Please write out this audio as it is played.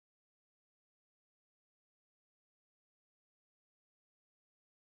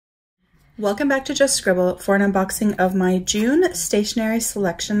Welcome back to Just Scribble for an unboxing of my June Stationery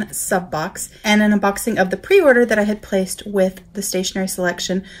Selection sub box and an unboxing of the pre-order that I had placed with the Stationery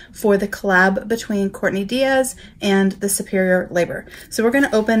Selection for the collab between Courtney Diaz and the Superior Labor. So we're going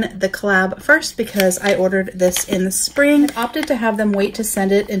to open the collab first because I ordered this in the spring. I opted to have them wait to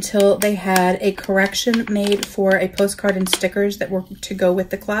send it until they had a correction made for a postcard and stickers that were to go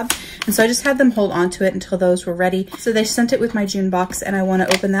with the collab. And so I just had them hold on to it until those were ready. So they sent it with my June box and I want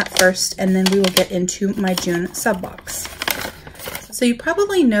to open that first, and then we will get into my June sub box. So you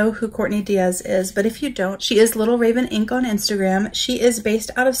probably know who Courtney Diaz is, but if you don't, she is Little Raven Ink on Instagram. She is based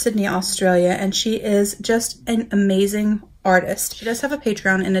out of Sydney, Australia, and she is just an amazing artist. She does have a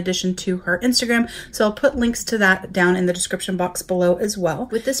Patreon in addition to her Instagram, so I'll put links to that down in the description box below as well.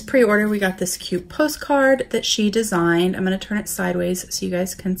 With this pre-order, we got this cute postcard that she designed. I'm going to turn it sideways so you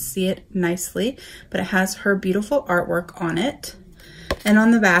guys can see it nicely, but it has her beautiful artwork on it. And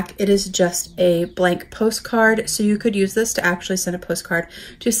on the back, it is just a blank postcard, so you could use this to actually send a postcard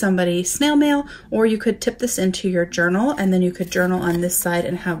to somebody snail mail, or you could tip this into your journal, and then you could journal on this side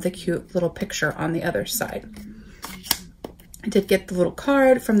and have the cute little picture on the other side. I did get the little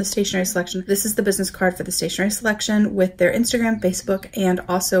card from the Stationery Selection. This is the business card for the Stationery Selection with their Instagram, Facebook, and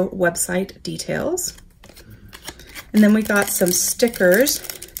also website details. And then we got some stickers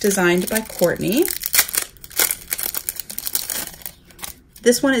designed by Courtney.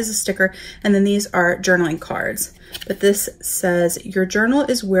 This one is a sticker, and then these are journaling cards. But this says, "Your journal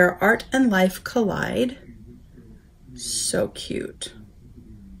is where art and life collide." So cute.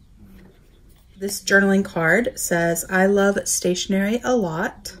 This journaling card says, "I love stationery a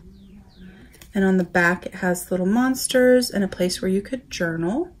lot." And on the back, it has little monsters and a place where you could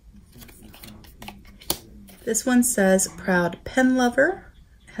journal. This one says, "Proud pen lover."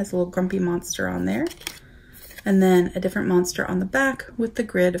 It has a little grumpy monster on there. And then a different monster on the back with the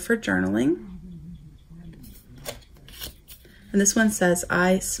grid for journaling. And this one says,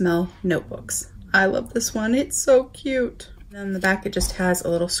 "I smell notebooks." I love this one, it's so cute. And then on the back, it just has a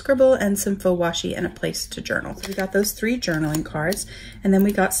little scribble and some faux washi and a place to journal. So we got those 3 journaling cards. And then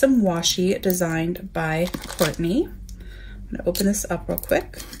we got some washi designed by Courtney. I'm gonna open this up real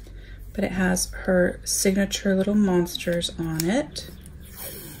quick, but it has her signature little monsters on it.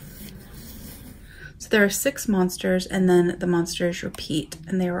 So there are 6 monsters, and then the monsters repeat,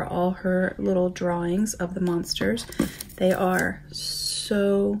 and they are all her little drawings of the monsters. They are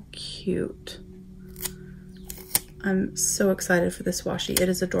so cute. I'm so excited for this washi. It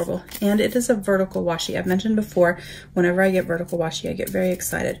is adorable, and it is a vertical washi. I've mentioned before, whenever I get vertical washi, I get very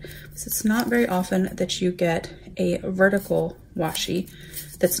excited. So it's not very often that you get a vertical washi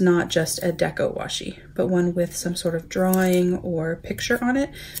that's not just a deco washi, but one with some sort of drawing or picture on it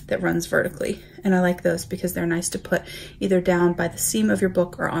that runs vertically. And I like those because they're nice to put either down by the seam of your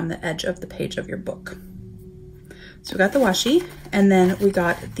book or on the edge of the page of your book. So we got the washi, and then we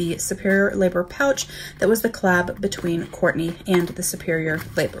got the Superior Labor pouch that was the collab between Courtney and the Superior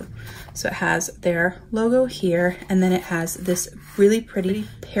Labor. So it has their logo here, and then it has this really pretty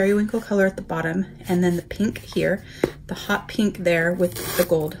periwinkle color at the bottom, and then the pink here, the hot pink there with the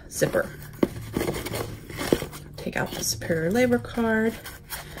gold zipper. Take out the Superior Labor card,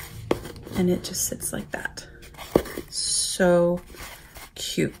 and it just sits like that. So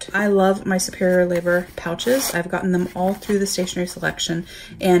cute. I love my Superior Labor pouches. I've gotten them all through the Stationery Selection,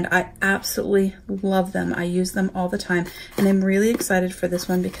 and I absolutely love them. I use them all the time, and I'm really excited for this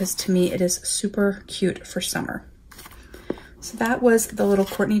one because to me it is super cute for summer. So that was the little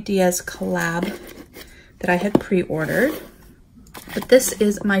Courtney Diaz collab that I had pre-ordered. But this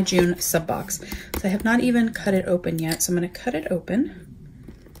is my June sub box. So I have not even cut it open yet, so I'm going to cut it open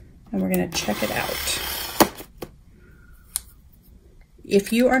and we're going to check it out.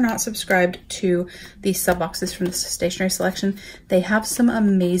 If you are not subscribed to the sub boxes from the Stationery Selection, they have some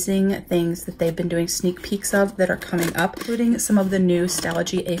amazing things that they've been doing sneak peeks of that are coming up, including some of the new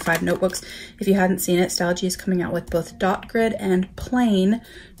Stalogy A5 notebooks. If you hadn't seen it, Stalogy is coming out with both dot grid and plain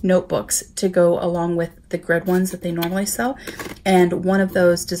notebooks to go along with the grid ones that they normally sell. And one of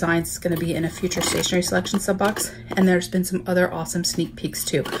those designs is going to be in a future Stationery Selection sub box, and there's been some other awesome sneak peeks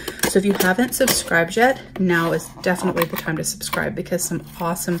too. So if you haven't subscribed yet, now is definitely the time to subscribe because some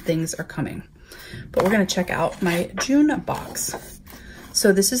awesome things are coming. But we're going to check out my June box.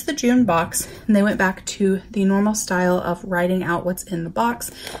 So this is the June box, and they went back to the normal style of writing out what's in the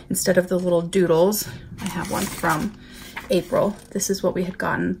box instead of the little doodles. I have one from April. This is what we had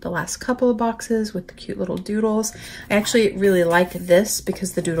gotten the last couple of boxes with the cute little doodles. I actually really like this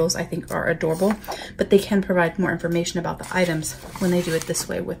because the doodles I think are adorable, but they can provide more information about the items when they do it this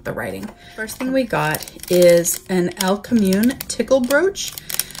way with the writing. First thing we got is an El Commune tickle brooch.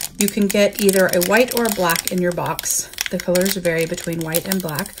 You can get either a white or a black in your box. The colors vary between white and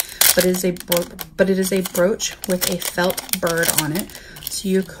black, but it is a brooch with a felt bird on it. So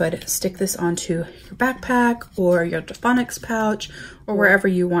you could stick this onto your backpack or your phonics pouch or wherever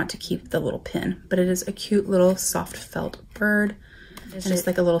you want to keep the little pin. But it is a cute little soft felt bird. It's just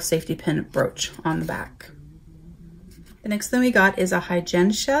like a little safety pin brooch on the back. The next thing we got is a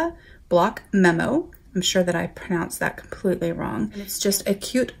Hygiencia block memo. I'm sure that I pronounced that completely wrong. And it's just a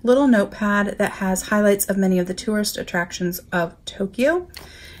cute little notepad that has highlights of many of the tourist attractions of Tokyo.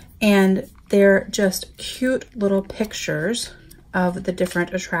 And they're just cute little pictures of the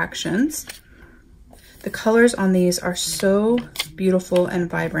different attractions. The colors on these are so beautiful and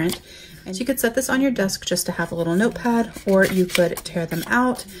vibrant. And you could set this on your desk just to have a little notepad, or you could tear them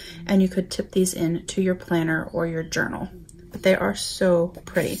out and you could tip these into your planner or your journal. But they are so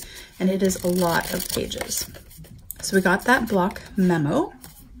pretty, and it is a lot of pages. So we got that block memo,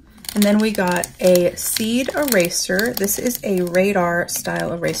 and then we got a seed eraser. This is a radar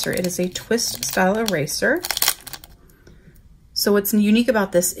style eraser. It is a twist style eraser. So what's unique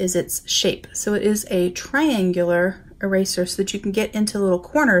about this is its shape. So it is a triangular eraser so that you can get into little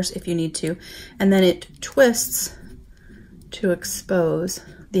corners if you need to, and then it twists to expose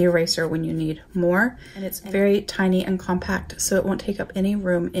the eraser when you need more. And it's very tiny and compact, so it won't take up any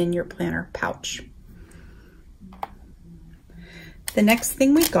room in your planner pouch. The next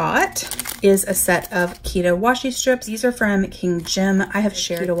thing we got is a set of keto washi strips. These are from King Jim. I have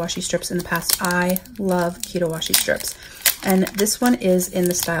shared keto washi strips in the past. I love keto washi strips. And this one is in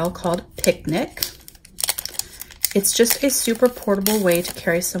the style called Picnic. It's just a super portable way to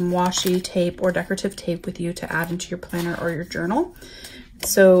carry some washi tape or decorative tape with you to add into your planner or your journal.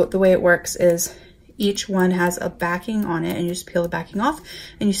 So the way it works is each one has a backing on it, and you just peel the backing off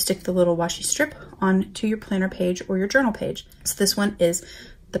and you stick the little washi strip onto your planner page or your journal page. So this one is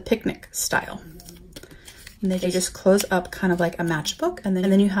the Picnic style. And they just close up kind of like a matchbook, and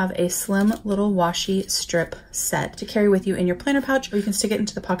then you have a slim little washi strip set to carry with you in your planner pouch, or you can stick it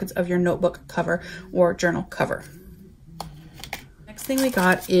into the pockets of your notebook cover or journal cover. Next thing we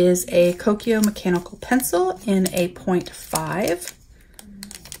got is a Kokyo mechanical pencil in a 0.5.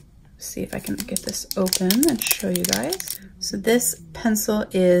 See if I can get this open and show you guys. So this pencil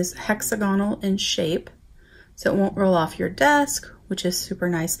is hexagonal in shape, so it won't roll off your desk, which is super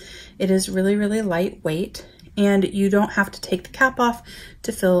nice. It is really, really lightweight, and you don't have to take the cap off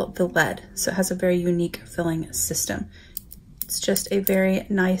to fill the lead. So it has a very unique filling system. It's just a very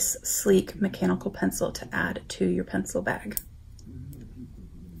nice, sleek mechanical pencil to add to your pencil bag.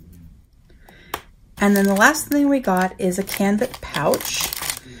 And then the last thing we got is a Canvas pouch.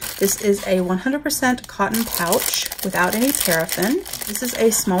 This is a 100% cotton pouch without any paraffin. This is a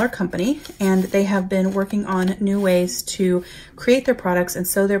smaller company, and they have been working on new ways to create their products and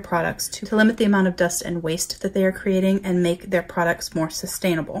sew their products to limit the amount of dust and waste that they are creating and make their products more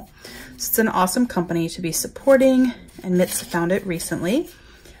sustainable. So it's an awesome company to be supporting, and Mitz found it recently.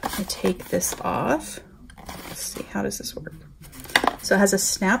 I take this off. Let's see, how does this work? So it has a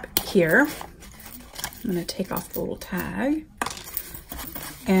snap here. I'm gonna take off the little tag,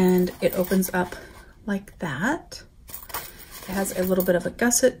 and it opens up like that. It has a little bit of a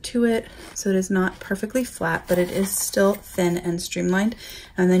gusset to it, so it is not perfectly flat, but it is still thin and streamlined.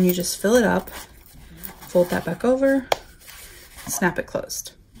 And then you just fill it up, fold that back over, snap it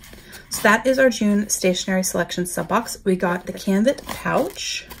closed. So that is our June Stationery Selection sub box. We got the Canvas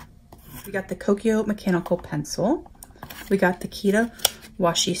pouch, we got the Kokyo mechanical pencil, we got the Keto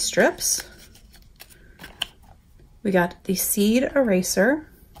washi strips, we got the seed eraser,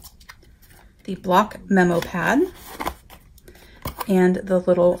 the block memo pad, and the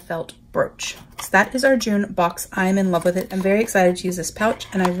little felt brooch. So that is our June box. I'm in love with it. I'm very excited to use this pouch,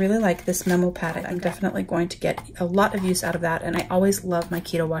 and I really like this memo pad. I'm definitely going to get a lot of use out of that, and I always love my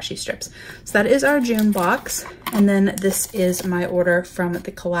keto washi strips. So that is our June box, and then this is my order from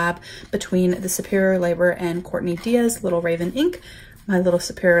the collab between the Superior Labor and Courtney Diaz Little Raven ink, my little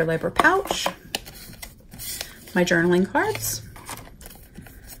Superior Labor pouch, my journaling cards,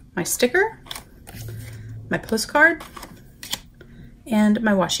 my sticker, my postcard, and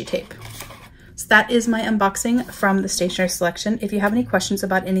my washi tape. So that is my unboxing from the Stationery Selection. If you have any questions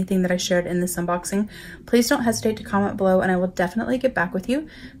about anything that I shared in this unboxing, please don't hesitate to comment below, and I will definitely get back with you.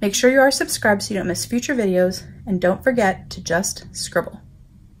 Make sure you are subscribed so you don't miss future videos, and don't forget to just scribble.